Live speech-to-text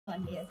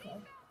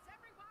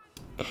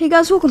Hey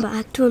guys, welcome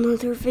back to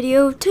another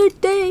video.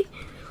 Today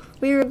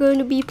we are going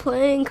to be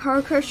playing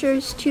Car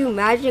Crushers 2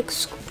 Magic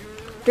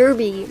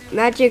Derby,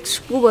 Magic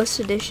School Bus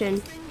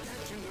Edition.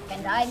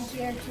 And I'm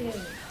here too.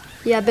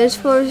 Yeah,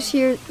 BizFlow is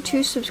here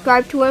to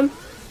subscribe to him.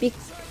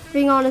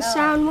 Being on a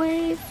sound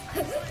wave.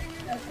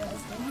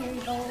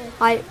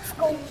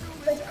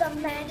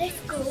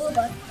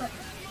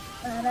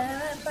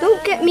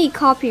 Don't get me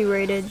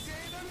copyrighted.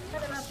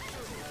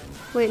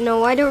 Wait,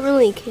 no, I don't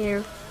really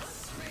care.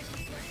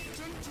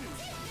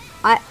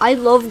 I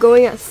love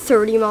going at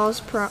 30 miles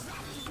per hour.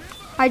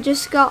 I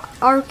just got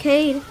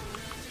arcade.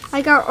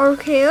 I got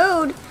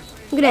RKO'd.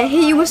 I'm gonna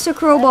hit you with the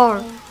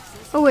crowbar.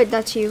 Oh wait,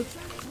 that's you.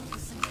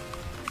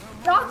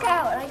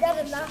 Knockout! I got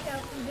a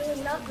knockout from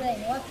doing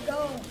nothing. Let's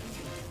go.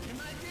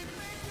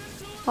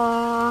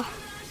 Oh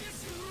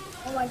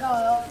my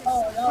god.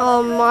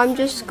 Oh no. I'm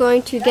just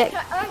going to get.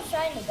 I'm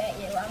trying to get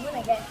you. I'm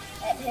gonna get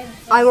at him.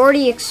 I'm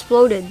already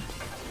exploded.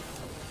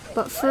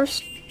 But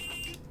first.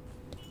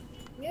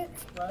 You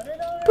exploded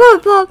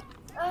already? Pop.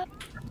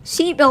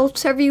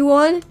 Seatbelts,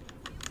 everyone.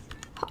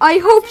 I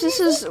hope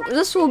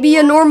this will be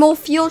a normal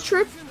field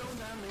trip.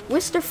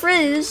 Mr.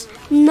 Frizz,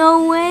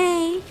 no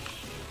way.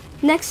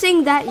 Next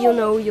thing that you'll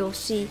know, you'll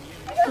see.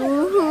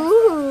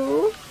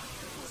 Woohoo!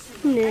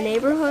 In the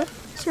neighborhood,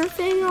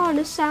 surfing on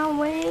a sound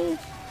wave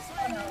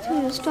to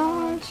the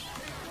stars.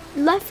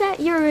 Left at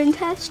your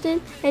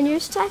intestine and your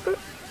sacri.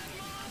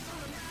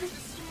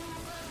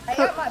 I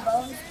got my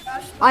bones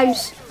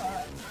crushed.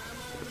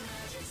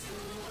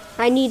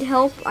 I need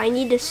help. I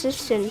need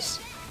assistance.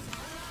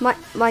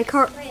 My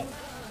car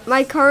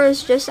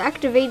is just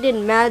activated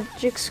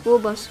Magic School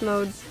Bus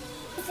mode.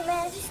 It's a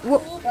magic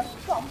school bus.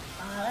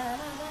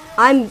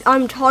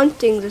 I'm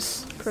taunting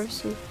this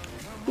person.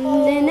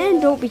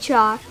 And don't be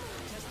shy.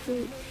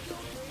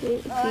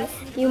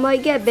 You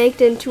might get baked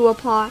into a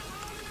pot.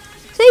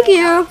 Thank you.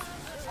 I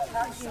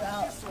knocked you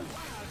out.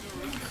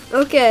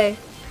 Okay.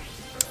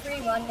 Free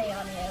Monday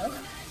on you.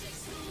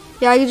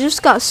 Yeah, I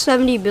just got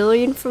 70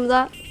 billion from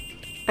that.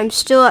 I'm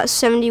still at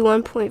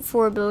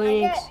 71.4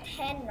 billion. I got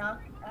 10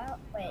 knocked out.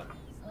 Wait,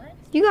 what?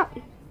 You got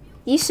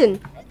Eason.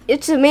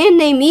 It's a man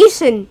named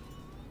Eason.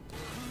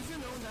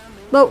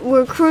 But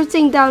we're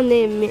cruising down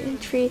the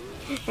tree.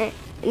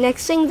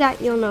 Next thing that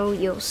you'll know,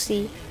 you'll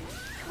see.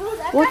 Oh,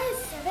 that What? guy is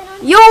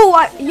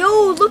 700.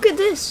 Yo, look at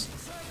this.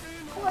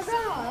 Oh my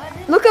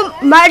god. Look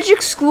at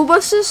Magic School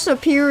Buses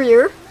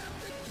Superior.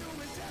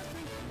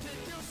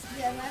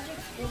 Yeah, magic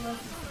school bus is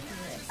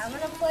superior. I'm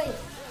gonna play.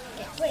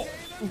 Okay, wait.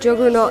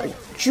 Juggernaut.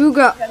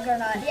 Juggernaut.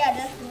 Yeah,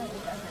 definitely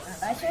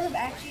Juggernaut. I should have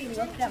actually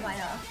looked at my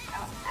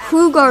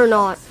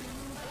Juggernaut.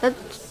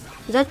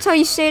 That's how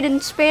you say it in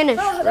Spanish,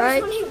 Oh,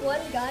 right? there's only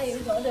one guy who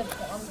voted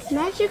for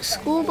me. Magic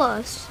School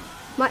Bus.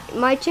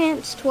 My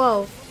chance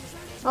 12.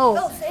 Oh,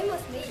 Oh, same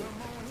with me.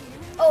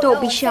 Oh, Don't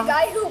no, be it's shy. the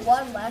guy who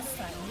won last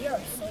time. You're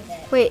so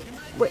bad.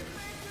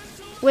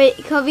 wait,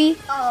 Covey.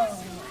 Oh.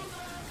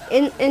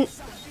 And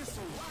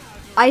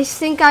I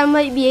think I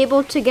might be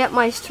able to get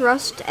my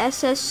thrust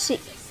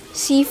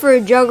SSC for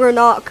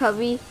Juggernaut,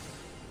 Covey.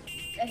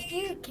 If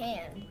you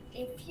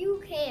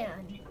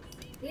can.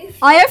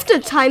 I have to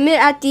time it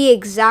at the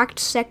exact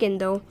second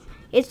though.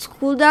 Its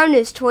cooldown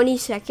is 20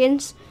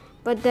 seconds,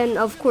 but then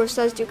of course,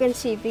 as you can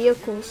see,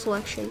 vehicle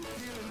selection.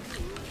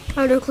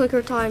 Auto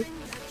clicker time.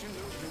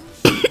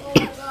 Oh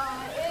my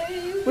god.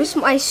 With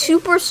my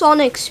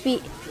supersonic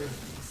speed.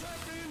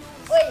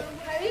 Wait,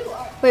 have you?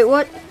 Wait,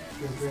 what?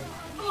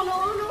 Oh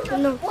no.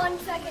 No. 1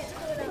 second.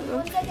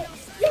 1 second.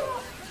 Yeah.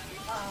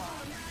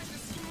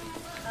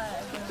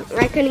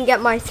 I couldn't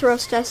get my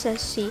thrust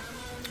SSC.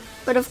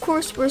 But of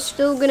course, we're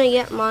still gonna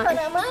get my. Gas.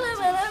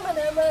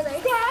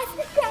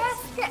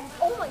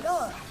 Oh my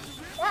god.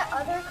 That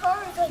other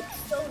car is like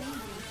so easy.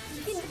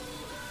 You can.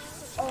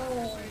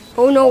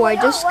 Oh no, Oh I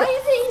my just god, got. why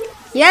is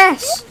he?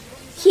 Yes!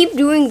 Keep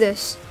doing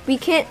this. We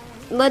can't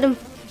let him.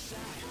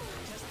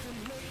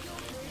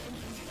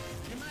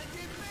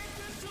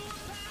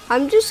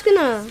 I'm just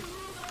gonna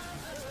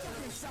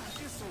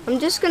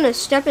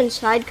step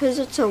inside because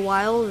it's a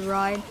wild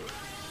ride.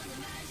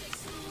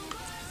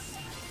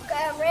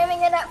 Okay, I'm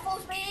ramming it at full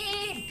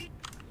speed.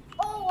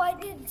 Oh, I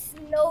did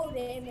no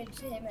damage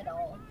to him at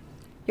all.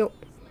 Yo,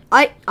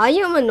 I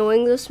am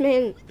annoying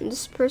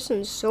this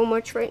person so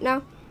much right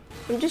now.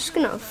 I'm just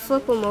gonna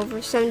flip him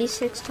over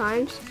 76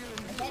 times.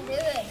 I can't do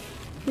it.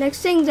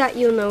 Next thing that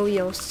you'll know,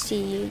 you'll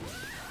see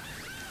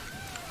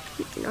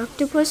an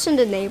octopus in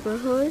the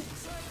neighborhood,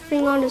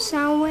 bring on a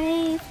sound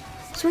wave,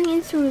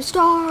 swinging through the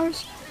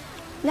stars.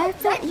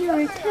 That's at your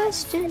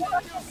intestine.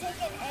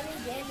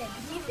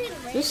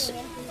 This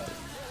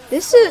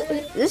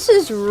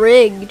is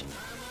rigged.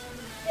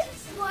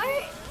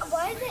 Why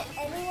isn't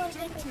anyone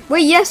taking?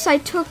 Wait, yes, I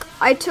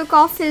took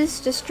off his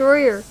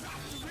destroyer.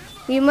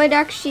 We might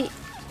actually.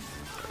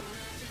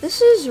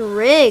 This is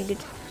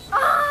rigged.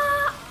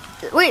 Ah!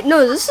 Wait,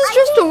 no, this is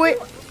just a way.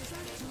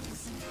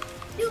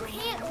 You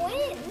can't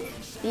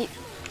win.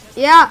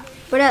 Yeah,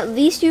 but at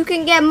least you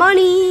can get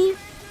money.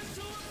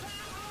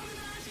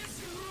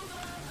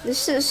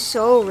 This is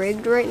so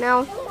rigged right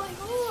now. Oh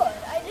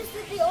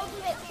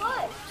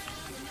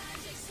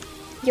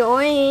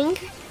Yoink.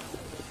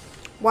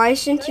 Why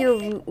isn't your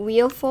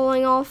wheel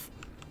falling off?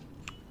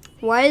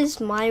 Why is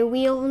my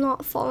wheel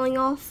not falling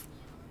off?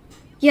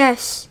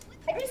 Yes.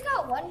 I just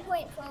got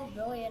 1.12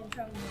 billion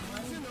from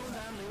one.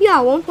 Yeah,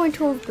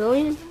 1.12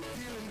 billion.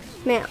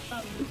 Man,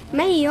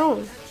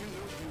 Mayo.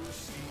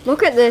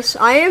 Look at this.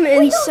 I am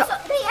inside. So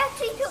they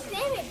actually took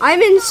damage.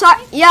 I'm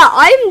inside. Yeah,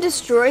 I'm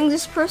destroying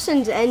this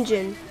person's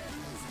engine.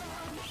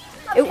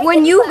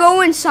 When you go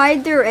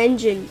inside their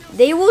engine,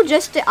 they will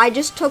just. I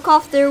just took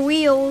off their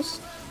wheels.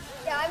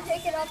 Yeah, I'm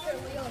taking off their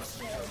wheels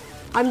too.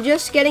 I'm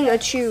just getting a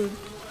chewed.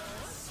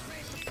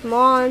 Come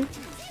on.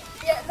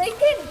 Yeah, they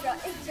can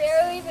drive. It's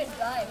barely even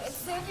drive. It's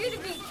super to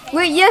be chaos.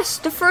 Wait, yes,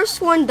 the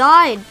first one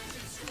died.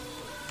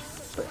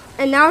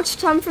 And now it's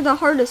time for the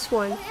hardest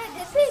one. Oh,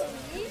 yeah,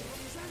 did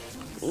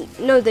they leave?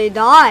 No, they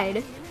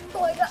died.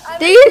 Oh my God,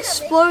 They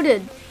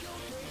exploded.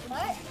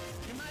 What?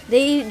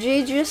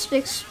 They just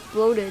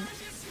exploded.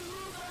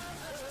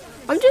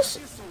 I'm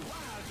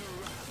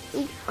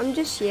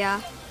just,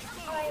 yeah.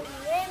 I'm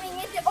ramming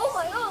into. Oh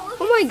my God! Look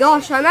Oh my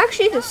gosh, I'm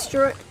actually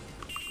destroying.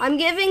 I'm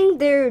giving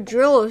their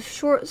drill a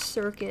short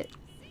circuit.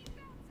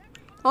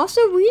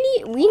 Also, we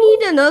need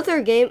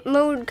another game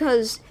mode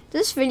because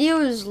this video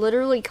is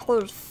literally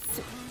called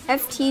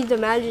FT the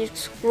Magic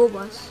School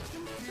Bus.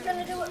 We're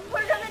gonna do it.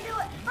 We're gonna do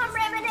it. I'm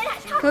ramming it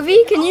at top.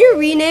 Covey, can you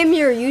rename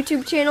your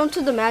YouTube channel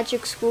to the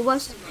Magic School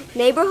Bus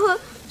Neighborhood?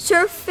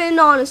 Surfing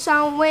on a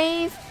sound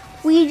wave.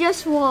 We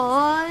just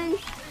won.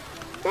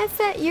 That's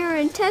at your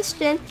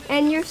intestine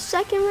and your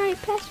second right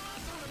pass.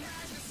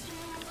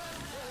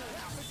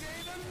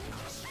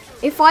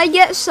 If I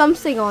get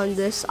something on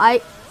this,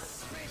 I'm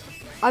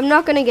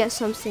not gonna get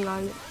something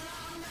on it.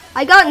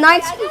 I got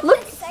ninth.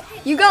 Look,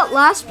 you got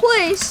last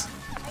place.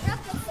 I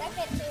got the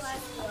second to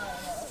last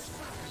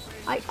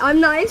one. I'm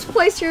ninth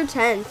place. You're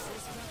 10th.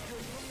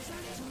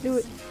 Do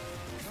it.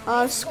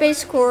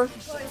 Space Corps.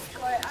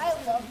 I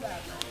love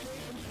that.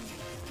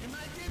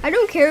 I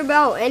don't care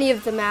about any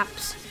of the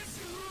maps.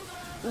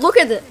 Look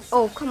at it.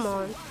 Oh, come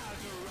on.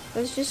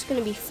 It's just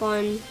gonna be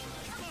fun.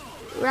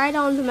 Right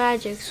on the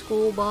Magic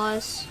School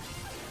Bus.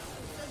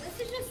 So this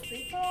is just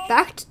free for all?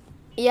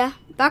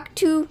 Back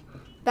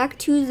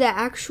to the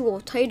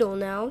actual title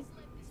now.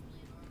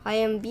 I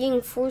am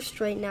being forced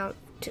right now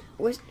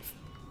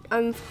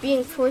I'm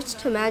being forced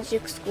to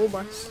Magic School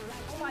Bus.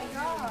 Oh my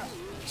God.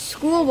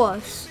 School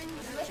Bus.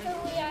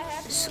 Literally, I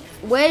have to.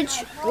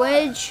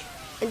 Wedge,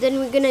 and then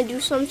we're gonna do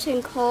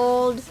something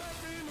called.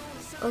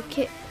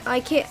 Okay, I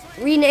can't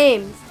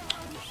rename.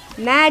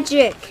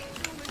 Magic.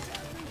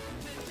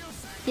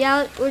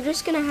 Yeah, we're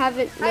just gonna have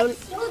it. I killed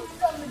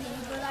somebody,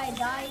 but I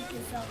died to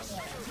something.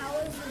 How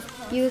is this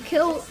possible?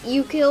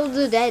 You killed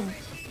the dead.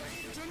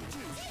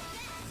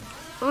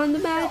 On the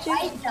So magic.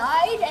 I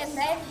died, and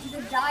then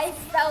the die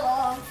fell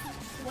off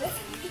with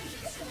me.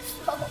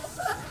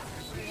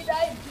 So you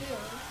died too.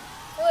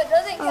 So it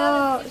doesn't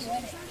count if you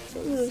win it.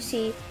 Let me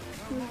see.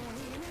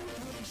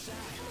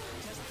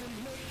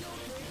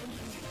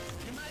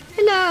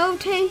 Hello,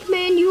 Tank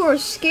Man. You are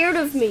scared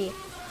of me.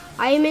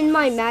 I am in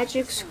my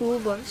Magic School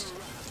Bus.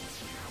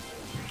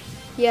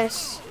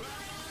 Yes,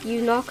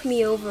 you knock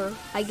me over.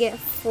 I get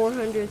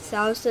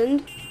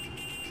 400,000.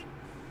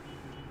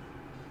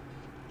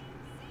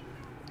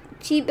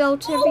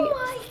 Seatbelts every.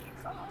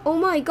 Oh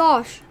my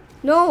gosh!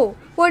 No!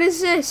 What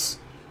is this?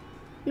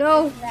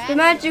 No! The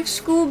Magic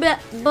School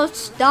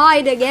Bus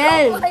died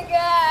again. Oh my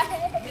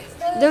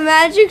God! The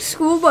Magic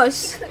School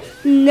Bus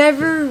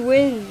never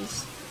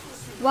wins.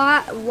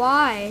 Why?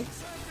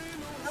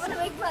 I'm gonna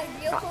make my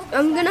vehicle.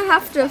 I'm gonna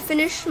have to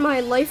finish my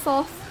life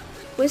off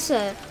with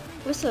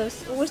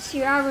what's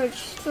your average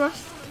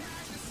thrust?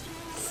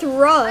 I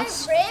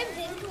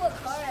rammed into a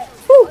car at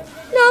Whew,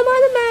 now I'm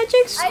on the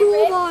Magic I School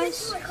rammed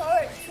Bus. into a car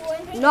at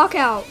 200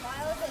 Knockout.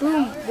 miles an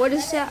Boom. hour, What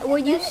is that?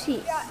 What do you and then see?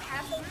 it got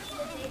half of the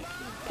speed.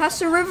 Past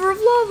the river of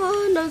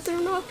lava.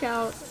 Another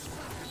knockout.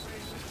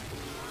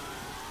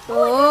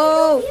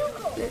 Oh.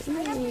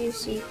 Let me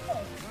see.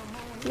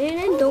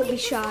 Man, don't be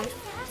shy.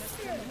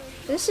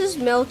 This is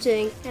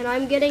melting, and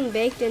I'm getting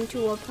baked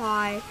into a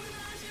pie.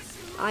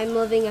 I'm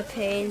living a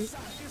pain.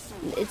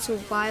 It's a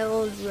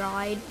wild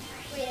ride.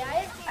 Wait,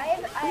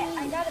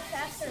 I got a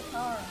faster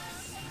car.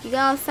 You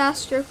got a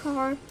faster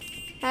car?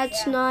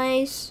 That's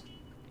nice.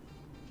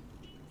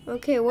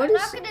 Okay, what I'm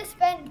is... not gonna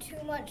spend too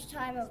much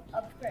time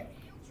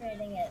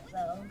upgrading it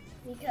though,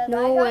 because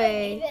No I got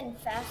way. an even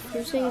faster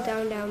Cruising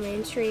car. down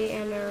Main Street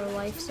and our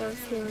lives are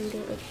feeling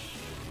good.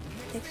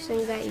 Next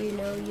thing that you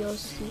know, you'll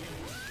see.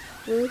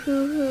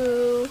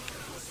 Woohoo!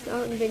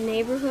 Out in the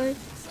neighborhood,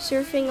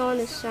 surfing on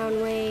a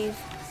sound wave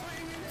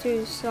through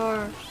the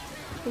star.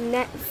 And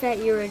that fat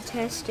you were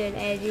tested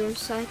and your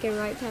second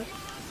right pass.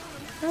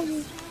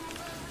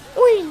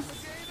 Wait.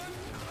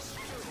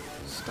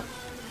 Stop.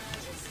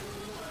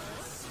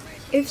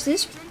 If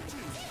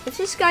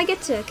this guy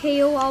gets a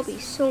KO, I'll be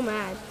so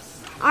mad.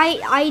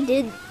 I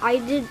did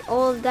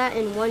all of that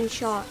in one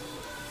shot.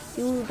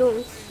 You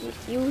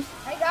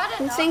I got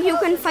it think you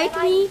can fight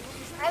me?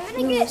 I'm gonna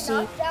You get see.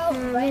 knocked out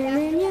right after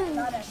I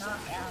got a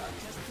knockout.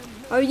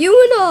 Are you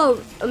in a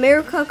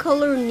America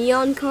color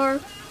neon car?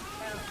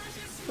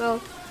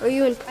 Well, are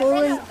you in I'm in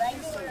Poland? a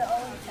regular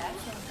old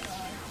fashioned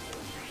car.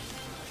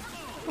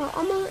 Well,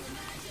 I'm a...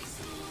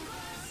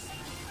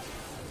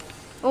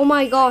 Oh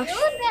my gosh. Are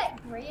you in that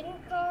green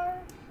car?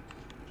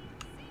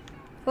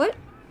 What?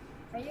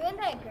 Are you in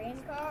that green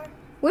car?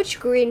 Which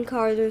green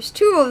car? There's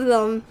two of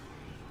them.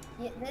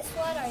 This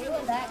one? Are you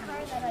in that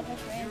car that I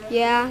just ran into?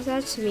 Yeah,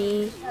 that's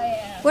me. Oh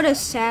yeah. What a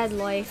sad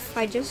life.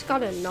 I just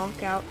got a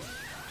knockout.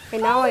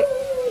 And now I...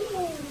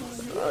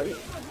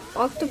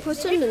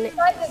 Octopus in the...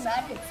 Drive the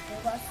magic school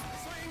bus.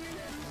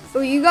 Oh,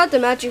 you got the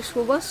magic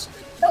school bus?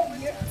 No,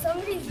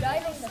 somebody's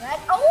driving the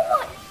magic. Oh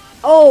my!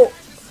 Oh,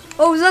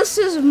 this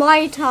is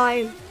my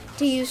time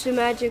to use the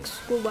magic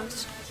school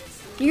bus.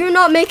 You're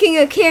not making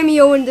a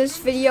cameo in this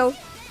video.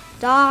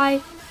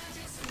 Die.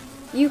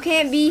 You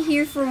can't be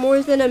here for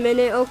more than a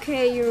minute.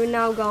 Okay, you're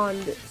now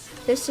gone.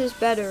 This is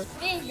better.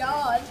 Be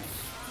gone.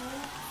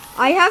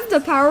 I have the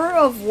power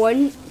of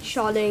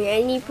one-shotting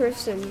any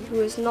person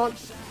who is not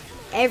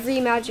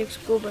every magic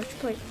school bus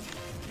player.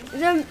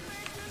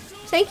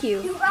 Thank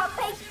you. You got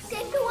baked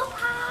into a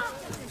pie.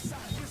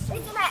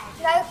 It's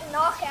that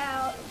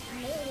knockout.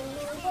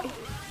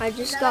 I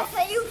just That's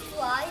got... how you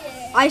fly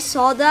it. I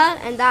saw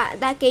that, and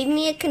that gave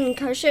me a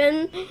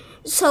concussion.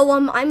 So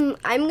I'm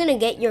gonna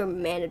get your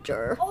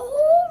manager.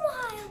 Oh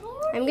my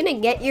lord. I'm gonna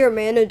get your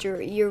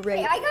manager. You're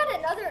Hey, right. I got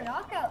another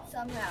knockout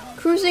somehow.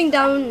 Cruising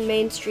down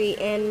Main Street,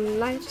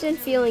 and I've been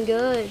feeling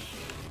good.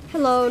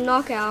 Hello,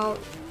 knockout.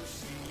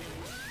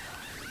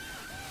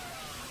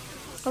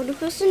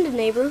 Octopus in the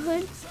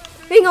neighborhood.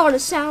 Bring on a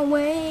sound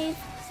wave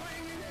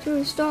through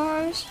the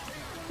stars.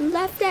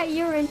 Left at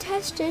your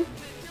intestine.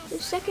 The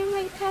second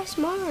right past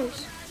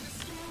Mars.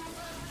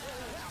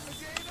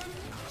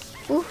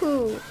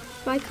 Woohoo!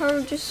 My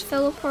car just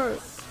fell apart.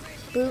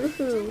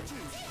 Boo-hoo!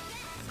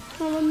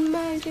 On a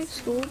magic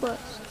school bus.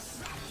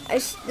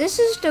 This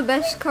is the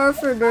best car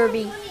for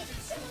Derby.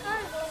 This car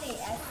is only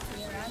S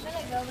tier. I'm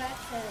gonna go back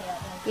to the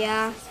other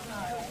Yeah.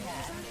 car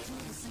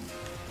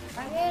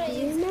I had. I'm gonna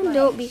use And my...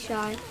 don't be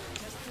shy.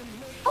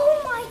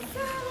 Oh my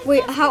god!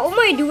 Wait, how am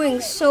I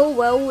doing so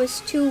well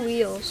with two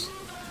wheels?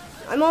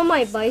 I'm on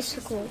my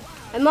bicycle.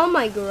 I'm on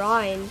my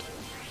grind.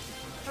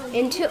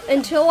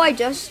 Until I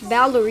just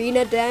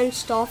ballerina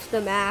danced off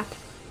the map.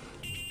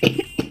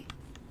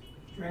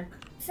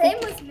 Same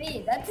with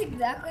me. That's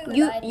exactly what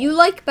I did. You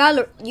like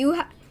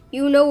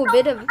you know a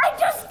bit of. I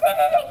just did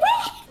it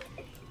again!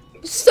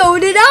 So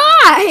did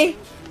I.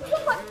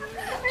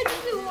 I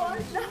just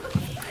lost that.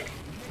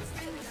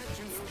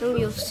 Oh,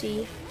 you'll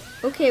see.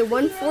 Okay,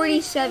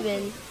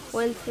 147,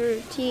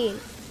 113,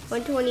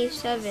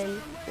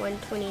 127,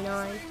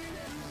 129.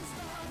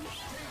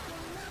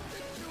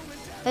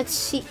 Let's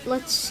see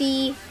Let's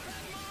this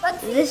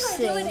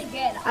see if I do it thing.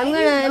 again. I'm I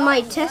gonna do in my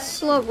not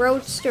Tesla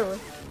Roadster.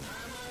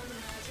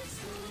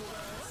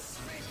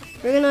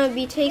 We're gonna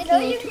be You taking. know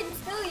you can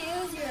still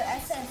use your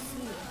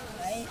SSC,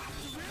 right?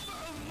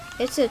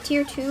 It's a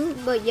tier 2,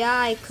 but yeah,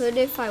 I could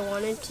if I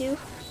wanted to.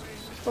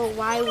 But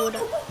why would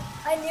I?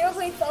 I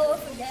nearly fell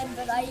off again,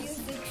 but I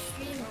used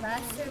Extreme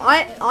Master.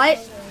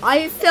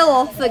 I fell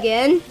off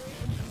again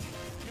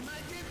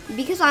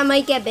because I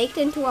might get baked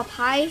into a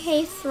pie.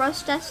 Hey,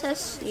 Thrust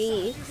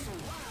SSC,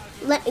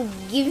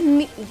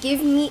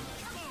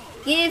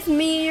 give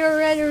me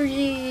your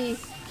energy.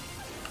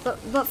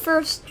 But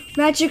first,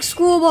 Magic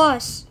School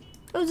Bus.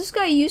 Oh, this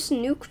guy used a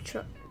nuke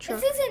truck.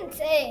 This is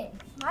insane.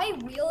 My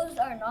wheels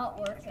are not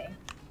working.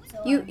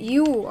 So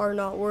You are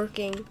not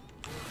working.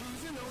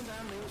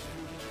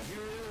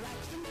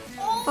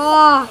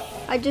 Ah,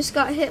 I just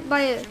got hit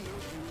by a.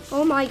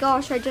 Oh my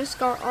gosh, I just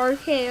got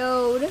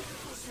RKO'd.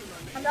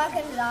 I'm not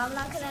gonna die. I'm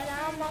not gonna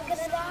die. I'm not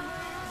gonna die.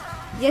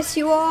 Yes,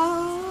 you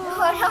are.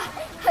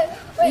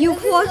 Wait, You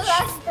this is clutch. the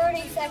last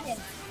 30 seconds.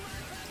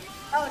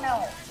 Oh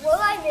no. Will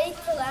I make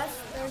the last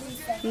 30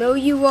 seconds? No,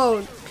 you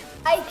won't.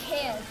 I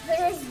can't.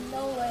 There is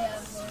no way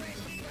I'm going to.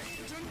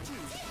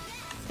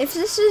 If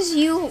this is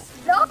you,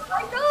 No,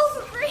 I know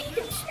the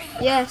bridge.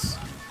 yes,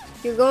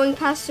 you're going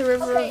past the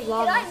river Okay, of can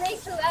lava. I make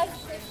the last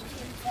 15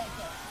 seconds?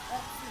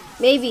 Let's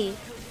see. Maybe.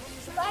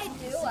 If I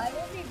do, I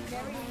will be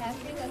very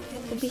happy.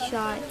 Like, Don't be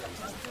shy.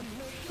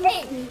 8,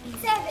 7,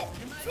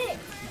 6,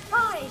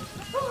 5,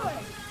 4,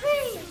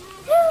 3,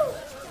 2,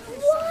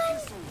 1.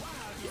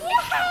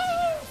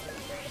 Yes!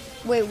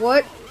 Wait,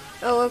 what?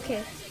 Oh,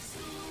 okay.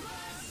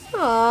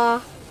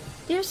 Aw,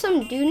 there's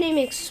some dude named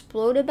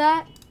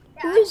Explodabat.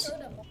 Who is?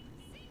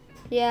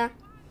 Yeah,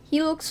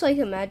 he looks like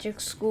a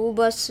Magic School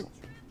Bus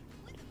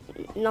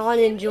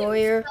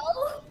non-enjoyer.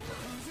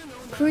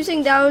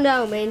 Cruising down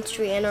Main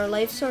Street, and our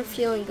lives are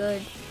feeling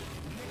good.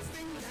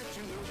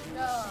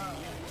 No.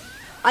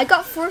 I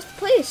got 4th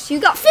place. You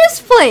got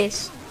 5th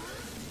place.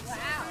 Wow.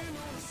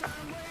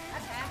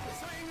 I'm happy.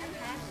 I'm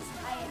happy.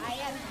 I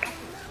am happy.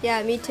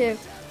 Yeah, me too.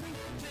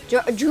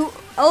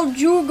 El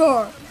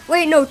Jugar.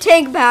 Wait, no,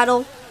 tank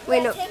battle.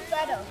 Wait, no. Tank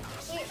battle.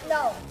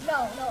 No.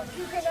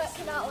 You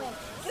cannot win.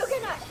 You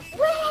cannot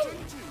win.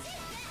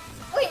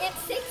 Wait,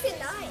 it's 6 and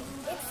 9.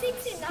 It's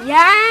 6 and 9.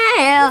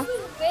 Yeah. This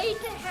is made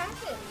to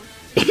happen.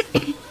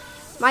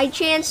 My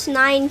chance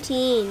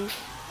 19.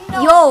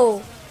 No.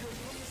 Yo.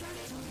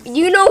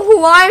 You know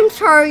who I'm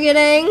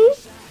targeting?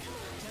 Please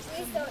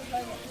don't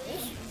target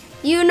me.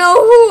 You know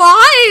who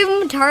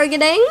I'm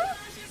targeting?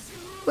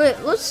 Wait,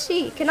 let's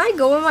see. Can I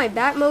go in my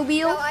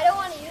Batmobile? No, I don't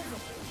want to use it.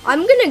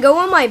 I'm gonna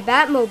go in my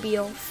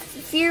Batmobile.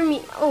 Fear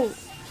me. Oh,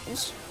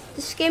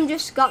 this game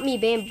just got me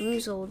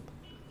bamboozled.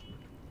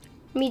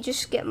 Let me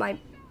just get my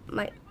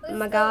guy.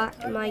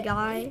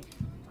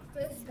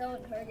 Please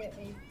don't target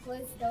me.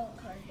 Please don't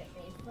target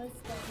me. Please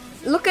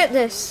don't. Look at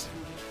this.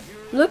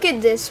 Look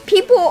at this.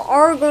 People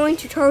are going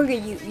to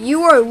target you.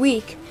 You are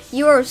weak.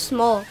 You are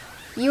small.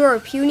 You are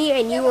puny,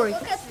 and you Yeah, are.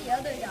 but look at the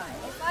other guy.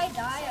 If I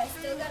die, I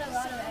still got a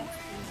lot of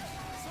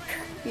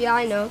XP. Yeah,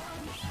 I know.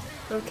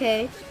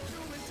 Okay.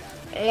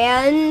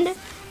 And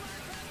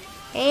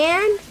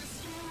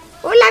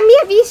hola mi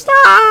vista.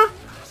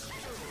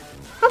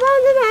 How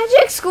about the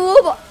magic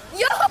school?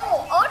 Yo,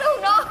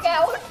 auto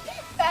knockout.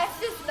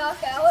 Fastest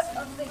knockout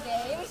of the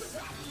game.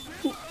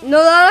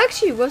 No, that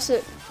actually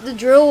wasn't. The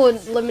drill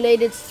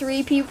eliminated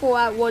 3 people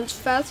at once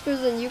faster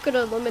than you could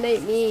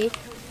eliminate me.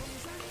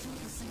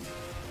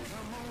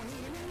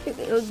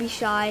 It would be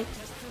shy.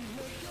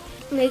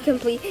 They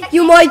complete.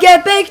 You might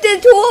get baked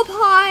into a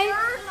pie.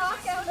 Third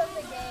knockout of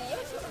the game.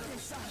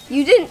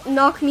 You didn't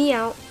knock me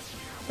out.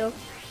 So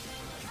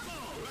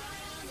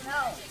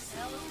No.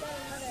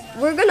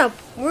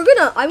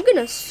 I'm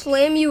gonna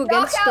slam you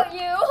against Knockout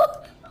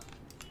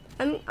the.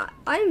 you.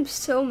 I'm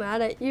so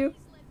mad at you.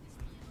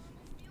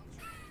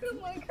 Oh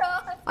my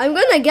god. I'm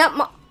gonna get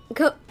my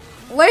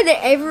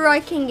whatever I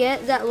can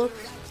get that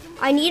looks.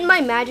 I need my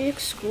magic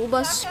school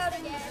bus. Knockout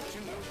again.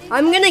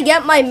 I'm gonna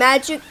get my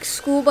magic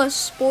school bus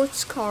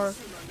sports car.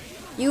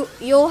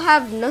 You'll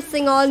have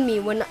nothing on me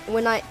when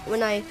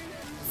I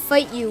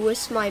fight you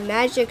with my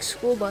magic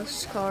school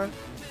bus car.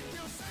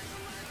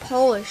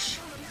 Polish,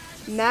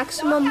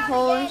 maximum Knockout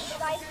polish, again,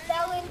 but I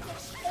fell into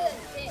the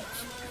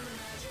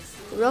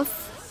ditch. rough.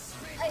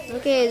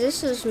 Okay,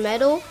 this is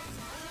metal.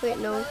 Wait,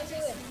 no, Fell into a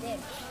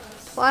ditch.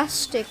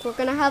 plastic. We're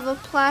gonna have a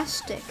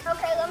plastic.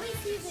 Okay, let me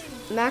see the.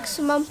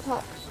 Maximum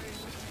polish.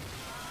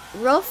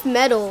 Rough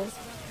metal.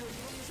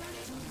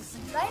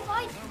 I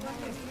like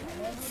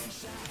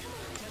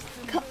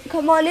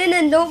Come on in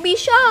and don't be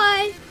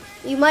shy.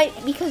 You might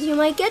get baked Are you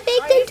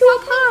into a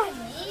talking pie. to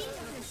me?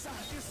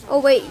 Oh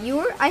wait,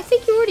 I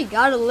think you already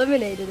got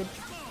eliminated.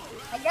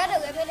 I got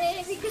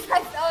eliminated because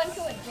I fell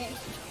into a ditch.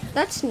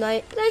 That's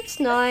nice. That's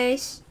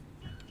nice.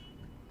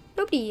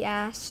 Nobody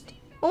asked.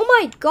 Oh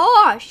my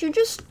gosh, you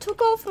just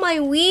took off my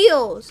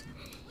wheels.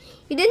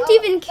 You didn't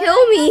even but kill I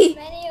got me.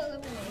 many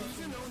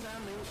eliminations.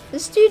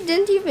 This dude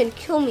didn't even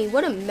kill me.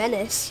 What a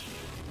menace.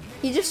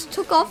 He just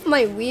took off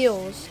my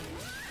wheels.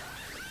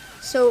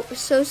 So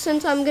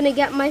since I'm gonna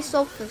get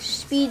myself a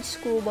speed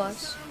school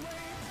bus.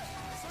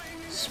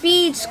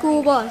 Speed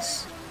school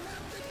bus.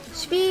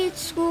 Speed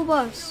school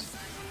bus.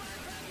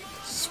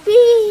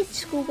 Speed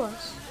school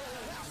bus.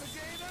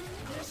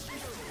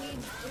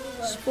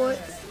 Sport.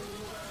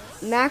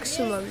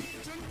 Maximum.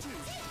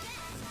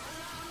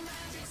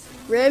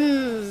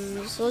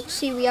 Rims. Let's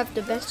see, we have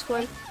the best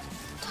one.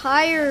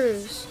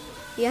 Tires.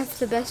 We have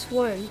the best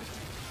one.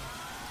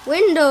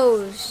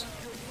 Windows.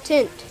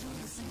 Tint.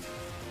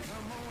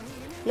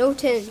 No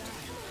tint.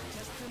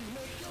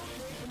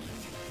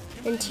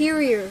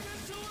 Interior.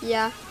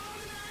 Yeah.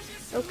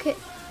 Okay.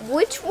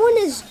 Which one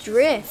is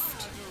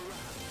drift?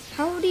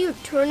 How do you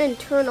turn and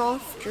turn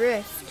off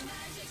drift?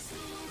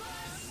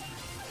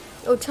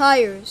 Oh,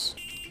 tires.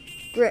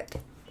 Grip.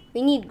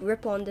 We need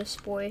grip on this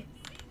boy.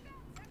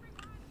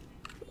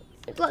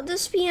 Let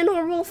this be a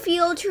normal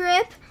field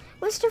trip.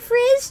 Mr.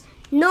 Frizz?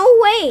 No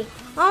way.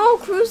 Oh,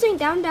 cruising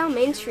down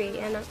Main Street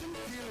and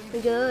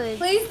good.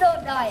 Please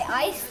don't die.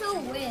 I still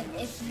win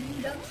if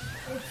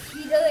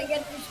he doesn't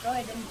get destroyed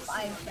in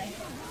 5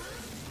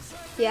 seconds.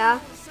 Yeah,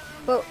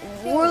 but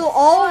we'll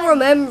all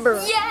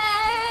remember.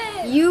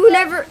 Yay! You.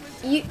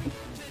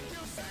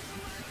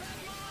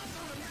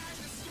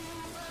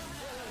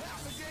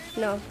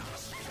 No.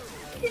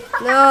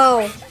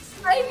 No.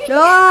 I mean,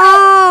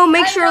 No.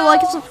 Make I sure to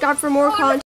like and know. subscribe for more Oh, no. content.